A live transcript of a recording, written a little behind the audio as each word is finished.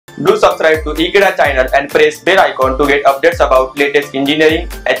Do subscribe to Ekeeda channel and press bell icon to get updates about latest engineering,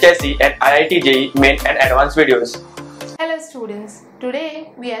 HSC and IIT JEE main and advanced videos. Hello students,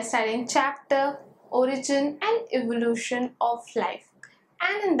 today we are studying chapter Origin and Evolution of Life,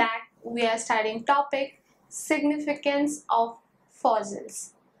 and in that we are studying topic Significance of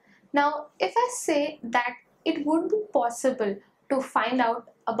Fossils. Now if I say that it would be possible to find out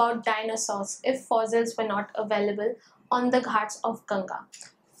about dinosaurs if fossils were not available on the ghats of Ganga.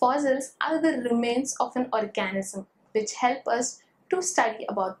 Fossils are the remains of an organism which help us to study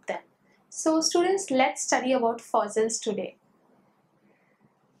about them. So students, let's study about fossils today.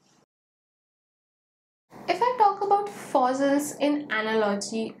 If I talk about fossils in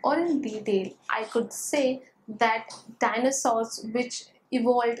analogy or in detail, I could say that dinosaurs which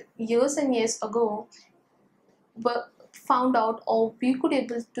evolved years and years ago were found out, or we could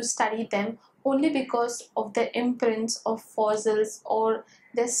able to study them only because of the imprints of fossils or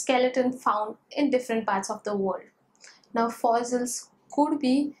their skeleton found in different parts of the world. Now fossils could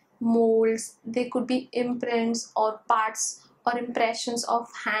be molds, they could be imprints or parts or impressions of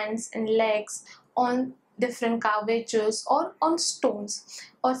hands and legs on different curvatures or on stones,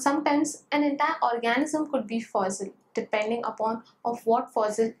 or sometimes an entire organism could be fossil depending upon of what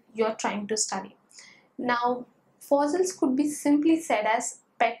fossil you are trying to study. Now fossils could be simply said as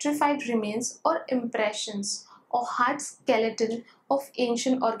petrified remains or impressions or hard skeleton of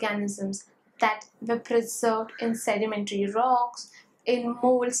ancient organisms that were preserved in sedimentary rocks, in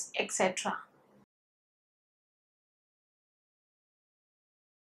molds, etc.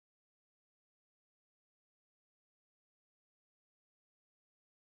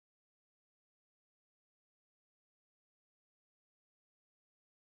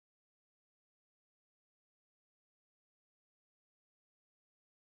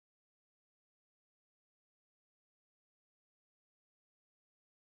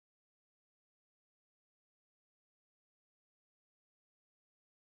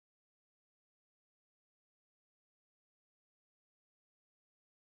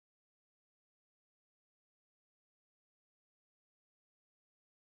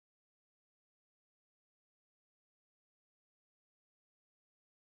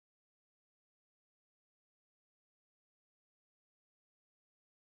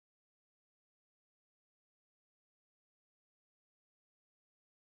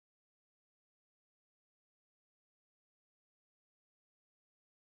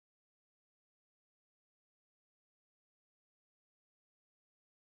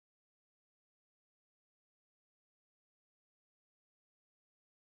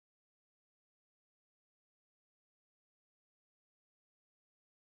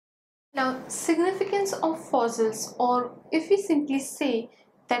 Now, significance of fossils, or if we simply say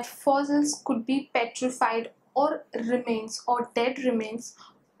that fossils could be petrified or remains or dead remains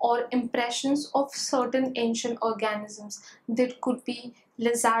or impressions of certain ancient organisms. That could be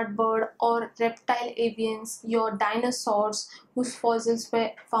lizard bird or reptile avians, your dinosaurs whose fossils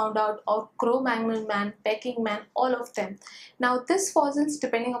were found out, or Cro-Magnon man, Peking man, all of them. Now these fossils,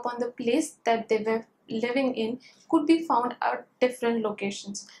 depending upon the place that they were living in, could be found at different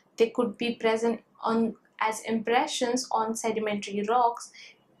locations. They could be present on as impressions on sedimentary rocks,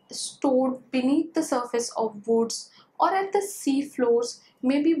 stored beneath the surface of woods, or at the sea floors,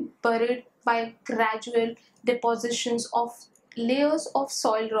 may be buried by gradual depositions of layers of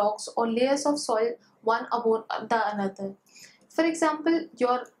soil rocks or layers of soil one above the another. For example,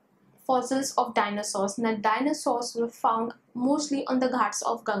 your fossils of dinosaurs. Now dinosaurs were found mostly on the ghats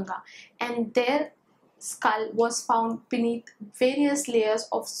of Ganga, and their skull was found beneath various layers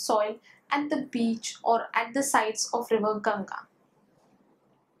of soil at the beach or at the sides of river Ganga.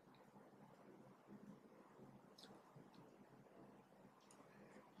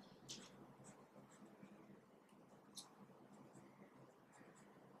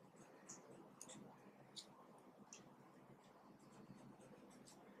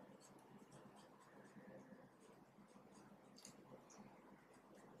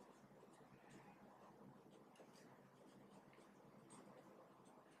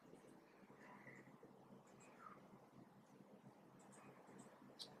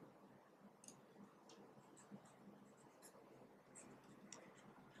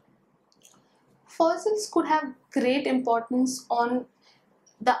 Fossils could have great importance on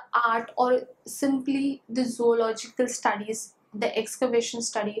the art or simply the zoological studies, the excavation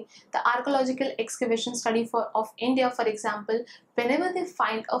study, the archaeological excavation study of India, for example. Whenever they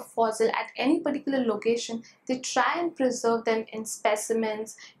find a fossil at any particular location, they try and preserve them in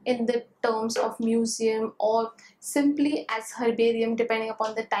specimens in the terms of museum or simply as herbarium, depending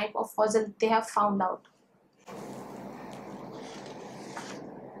upon the type of fossil they have found out.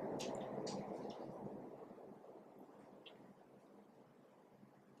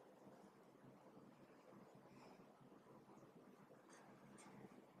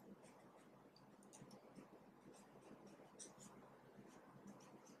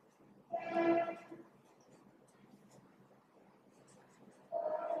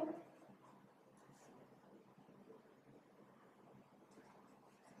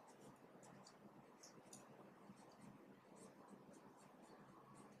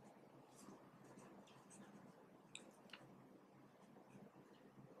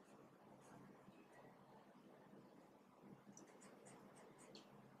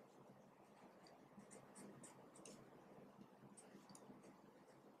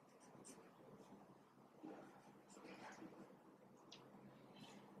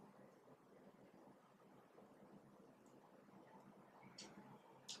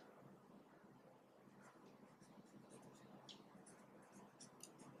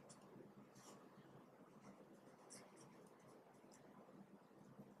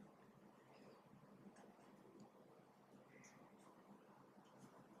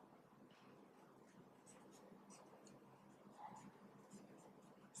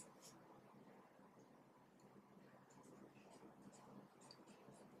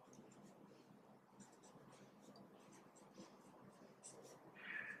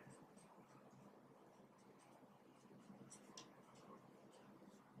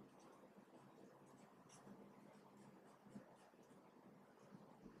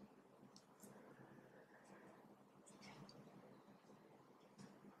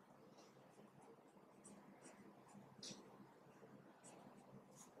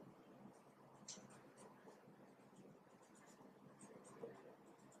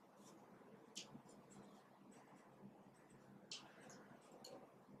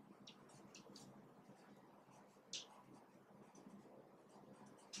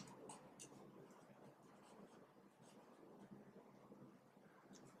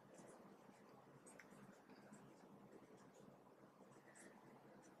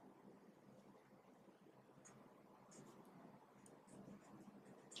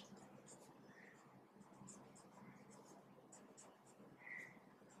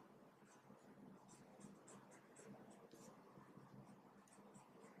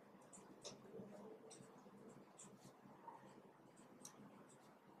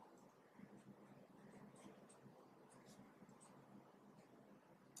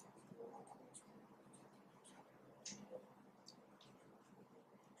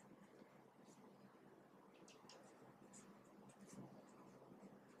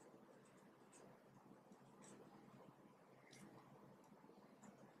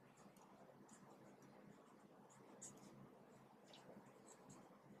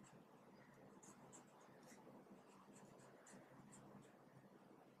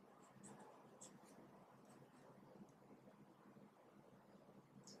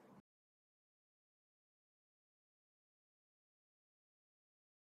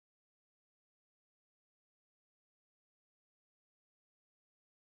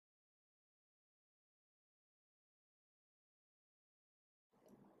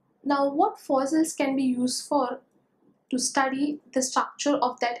 Now, what fossils can be used for? To study the structure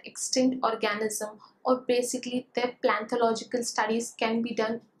of that extinct organism, or basically their paleontological studies can be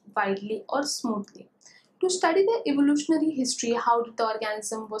done widely or smoothly. To study the evolutionary history, how did the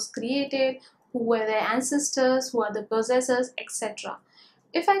organism was created, who were their ancestors, who are the possessors, etc.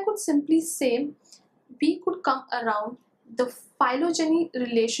 If I could simply say, we could come around the phylogeny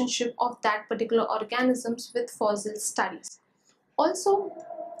relationship of that particular organisms with fossil studies. Also,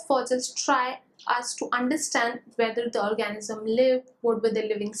 fossils try us to understand whether the organism lived, what were the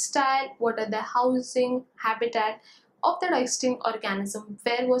living style, what are the housing, habitat of that extinct organism,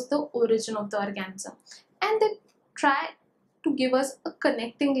 where was the origin of the organism. And they try to give us a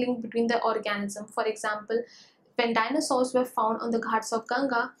connecting link between the organism. For example, when dinosaurs were found on the ghats of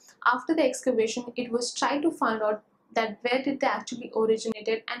Ganga, after the excavation, it was tried to find out that where did they actually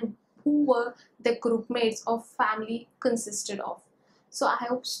originated and who were the group mates or family consisted of. So I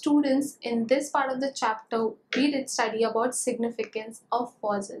hope students in this part of the chapter we did study about significance of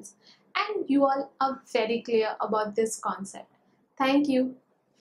fossils and you all are very clear about this concept. Thank you.